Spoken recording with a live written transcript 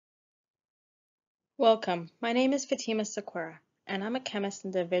Welcome. My name is Fatima Sequeira, and I'm a chemist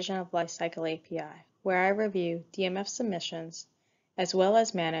in the Division of Lifecycle API, where I review DMF submissions as well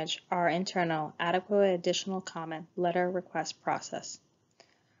as manage our internal adequate additional comment letter request process.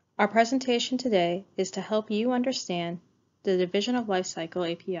 Our presentation today is to help you understand the Division of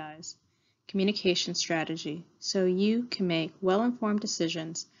Lifecycle API's communication strategy so you can make well-informed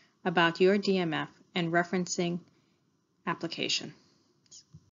decisions about your DMF and referencing application.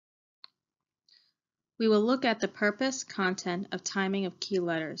 We will look at the purpose, content, of timing of key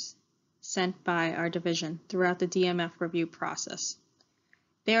letters sent by our division throughout the DMF review process.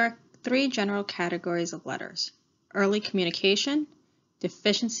 There are three general categories of letters: early communication,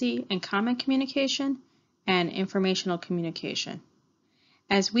 deficiency and comment communication, and informational communication.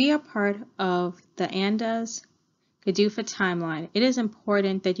 As we are part of the ANDA's GDUFA timeline, it is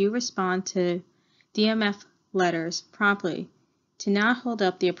important that you respond to DMF letters promptly to not hold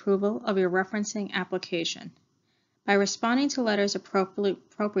up the approval of your referencing application. By responding to letters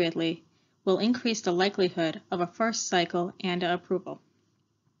appropriately will increase the likelihood of a first cycle ANDA approval.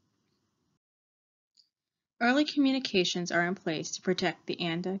 Early communications are in place to protect the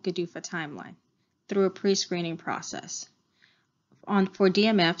ANDA GDUFA timeline through a pre-screening process. For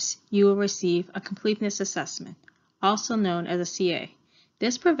DMFs, you will receive a completeness assessment, also known as a CA.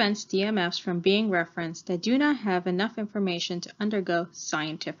 This prevents DMFs from being referenced that do not have enough information to undergo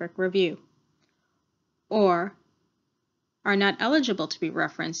scientific review, or are not eligible to be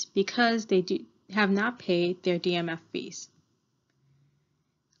referenced because they have not paid their DMF fees.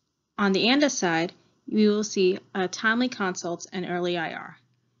 On the ANDA side, you will see timely consults and early IR.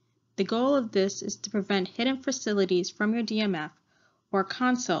 The goal of this is to prevent hidden facilities from your DMF or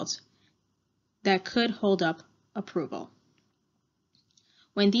consults that could hold up approval.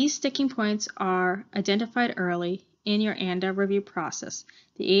 When these sticking points are identified early in your ANDA review process,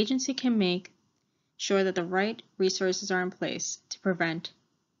 the agency can make sure that the right resources are in place to prevent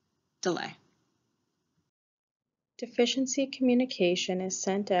delay. Deficiency communication is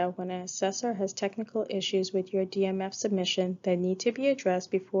sent out when an assessor has technical issues with your DMF submission that need to be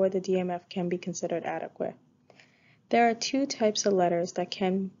addressed before the DMF can be considered adequate. There are two types of letters that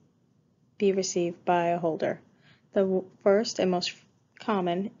can be received by a holder. The first and most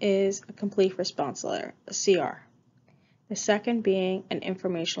common is a complete response letter, a CR. The second being an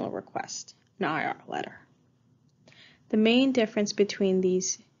informational request, an IR letter. The main difference between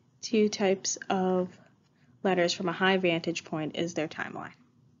these two types of letters from a high vantage point is their timeline.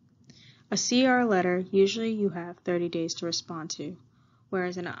 A CR letter, usually you have 30 days to respond to,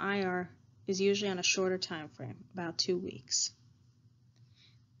 whereas an IR is usually on a shorter time frame, about 2 weeks.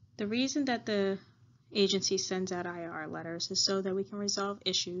 The reason that the agency sends out IR letters is so that we can resolve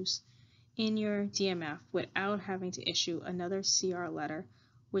issues in your DMF without having to issue another CR letter,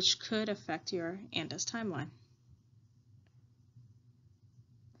 which could affect your ANDA's timeline.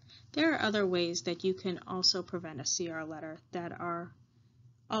 There are other ways that you can also prevent a CR letter that are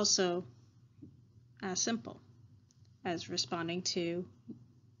also as simple as responding to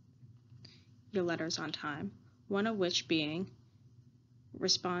your letters on time, one of which being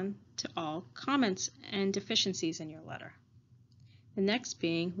respond to all comments and deficiencies in your letter. The next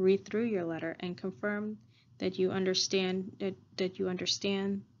being read through your letter and confirm that you understand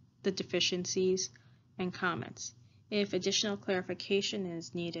the deficiencies and comments. If additional clarification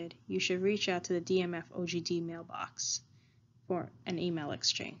is needed, you should reach out to the DMF OGD mailbox for an email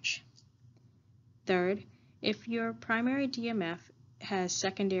exchange. Third, if your primary DMF has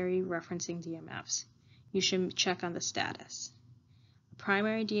secondary referencing DMFs, you should check on the status.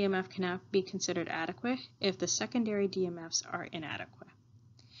 Primary DMF cannot be considered adequate if the secondary DMFs are inadequate.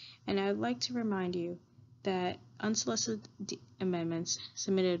 And I would like to remind you that unsolicited amendments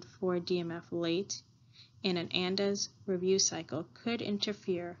submitted for DMF late in an ANDA's review cycle could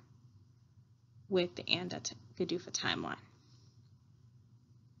interfere with the ANDA GDUFA timeline.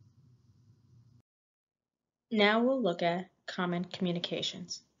 Now we'll look at comment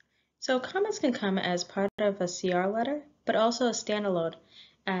communications. So comments can come as part of a CR letter, but also a standalone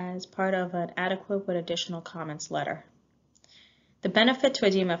as part of an adequate with additional comments letter. The benefit to a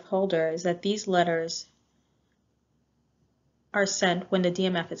DMF holder is that these letters are sent when the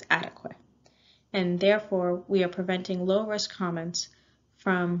DMF is adequate, and therefore we are preventing low-risk comments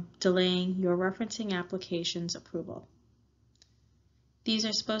from delaying your referencing application's approval. These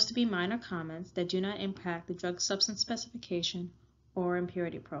are supposed to be minor comments that do not impact the drug substance specification or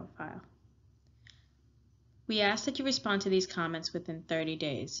impurity profile. We ask that you respond to these comments within 30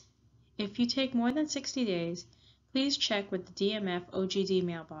 days. If you take more than 60 days, please check with the DMF OGD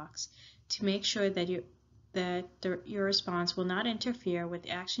mailbox to make sure that that your response will not interfere with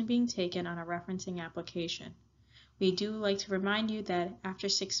action being taken on a referencing application. We do like to remind you that after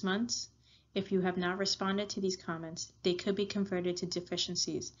 6 months, if you have not responded to these comments, they could be converted to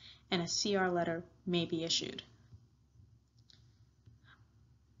deficiencies and a CR letter may be issued.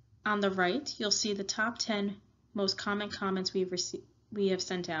 On the right, you'll see the top 10 most common comments we have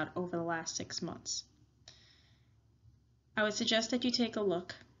sent out over the last 6 months. I would suggest that you take a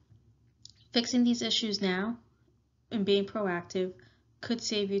look. Fixing these issues now and being proactive could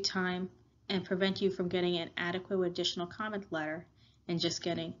save you time and prevent you from getting an adequate additional comment letter and just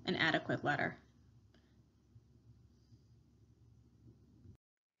getting an adequate letter.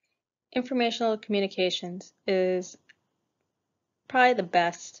 Informational communications is probably the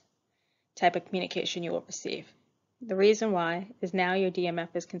best type of communication you will receive. The reason why is now your DMF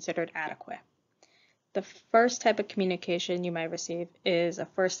is considered adequate. The first type of communication you might receive is a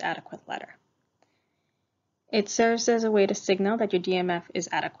first adequate letter. It serves as a way to signal that your DMF is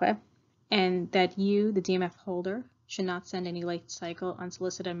adequate and that you, the DMF holder, should not send any late cycle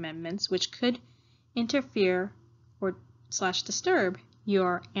unsolicited amendments which could interfere or / disturb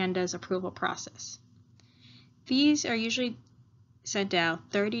your ANDA's approval process. These are usually sent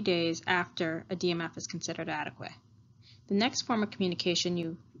out 30 days after a DMF is considered adequate. The next form of communication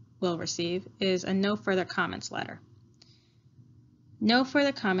you will receive is a no further comments letter. No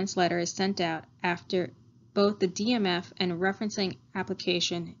further comments letter is sent out after both the DMF and referencing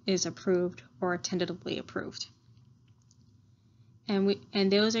application is approved or tentatively approved.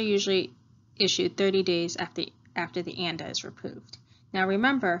 And those are usually issued 30 days after the ANDA is approved. Now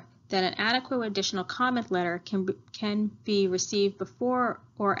remember that an adequate additional comment letter can be received before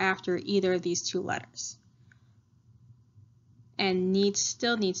or after either of these two letters and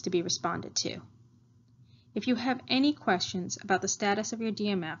still needs to be responded to. If you have any questions about the status of your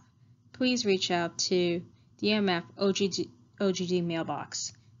DMF, please reach out to DMF OGD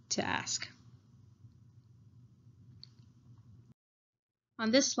mailbox to ask.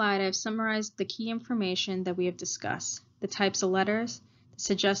 On this slide, I've summarized the key information that we have discussed: the types of letters, the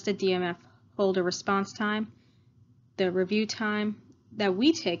suggested DMF holder response time, the review time that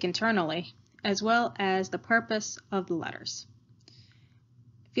we take internally, as well as the purpose of the letters.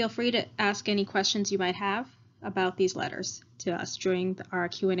 Feel free to ask any questions you might have about these letters to us during our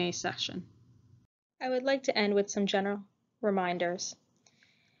Q&A session. I would like to end with some general reminders.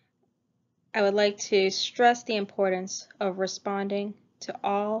 I would like to stress the importance of responding to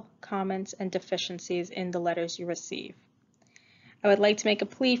all comments and deficiencies in the letters you receive. I would like to make a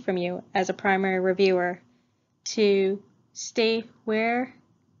plea from you as a primary reviewer to stay when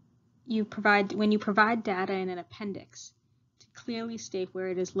you provide data in an appendix, to clearly state where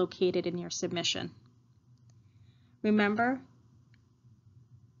it is located in your submission. Remember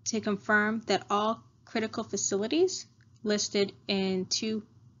to confirm that all critical facilities listed in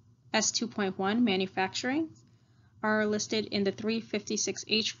S2.1 manufacturing are listed in the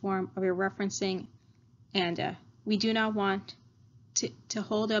 356H form of your referencing ANDA. We do not want to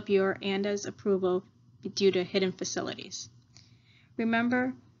hold up your ANDA's approval due to hidden facilities.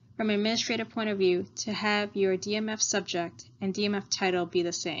 Remember, from an administrative point of view, to have your DMF subject and DMF title be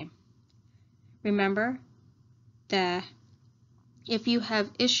the same. Remember that if you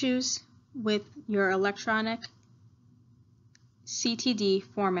have issues with your electronic CTD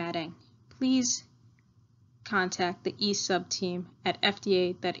formatting, please contact the eSub team at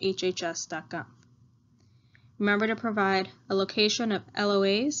fda.hhs.gov. Remember to provide a location of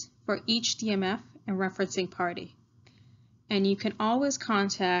LOAs for each DMF and referencing party. And you can always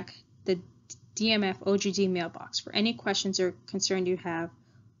contact the DMF OGD mailbox for any questions or concerns you have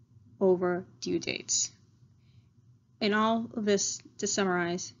over due dates. In all of this, to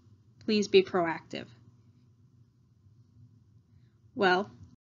summarize, please be proactive. Well,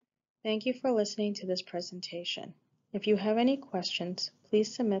 thank you for listening to this presentation. If you have any questions,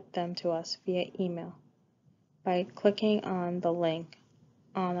 please submit them to us via email by clicking on the link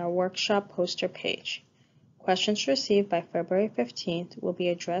on our workshop poster page. Questions received by February 15th will be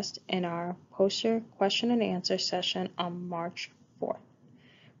addressed in our poster question and answer session on March 4th.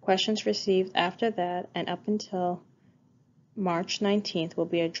 Questions received after that and up until March 19th will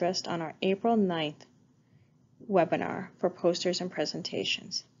be addressed on our April 9th webinar for posters and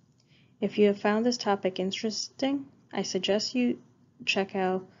presentations. If you have found this topic interesting, I suggest you check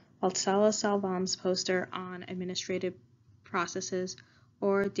out Altsala Salvam's poster on administrative processes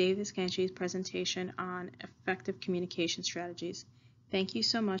or Dave Iskanchi's presentation on effective communication strategies. Thank you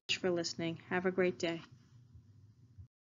so much for listening. Have a great day.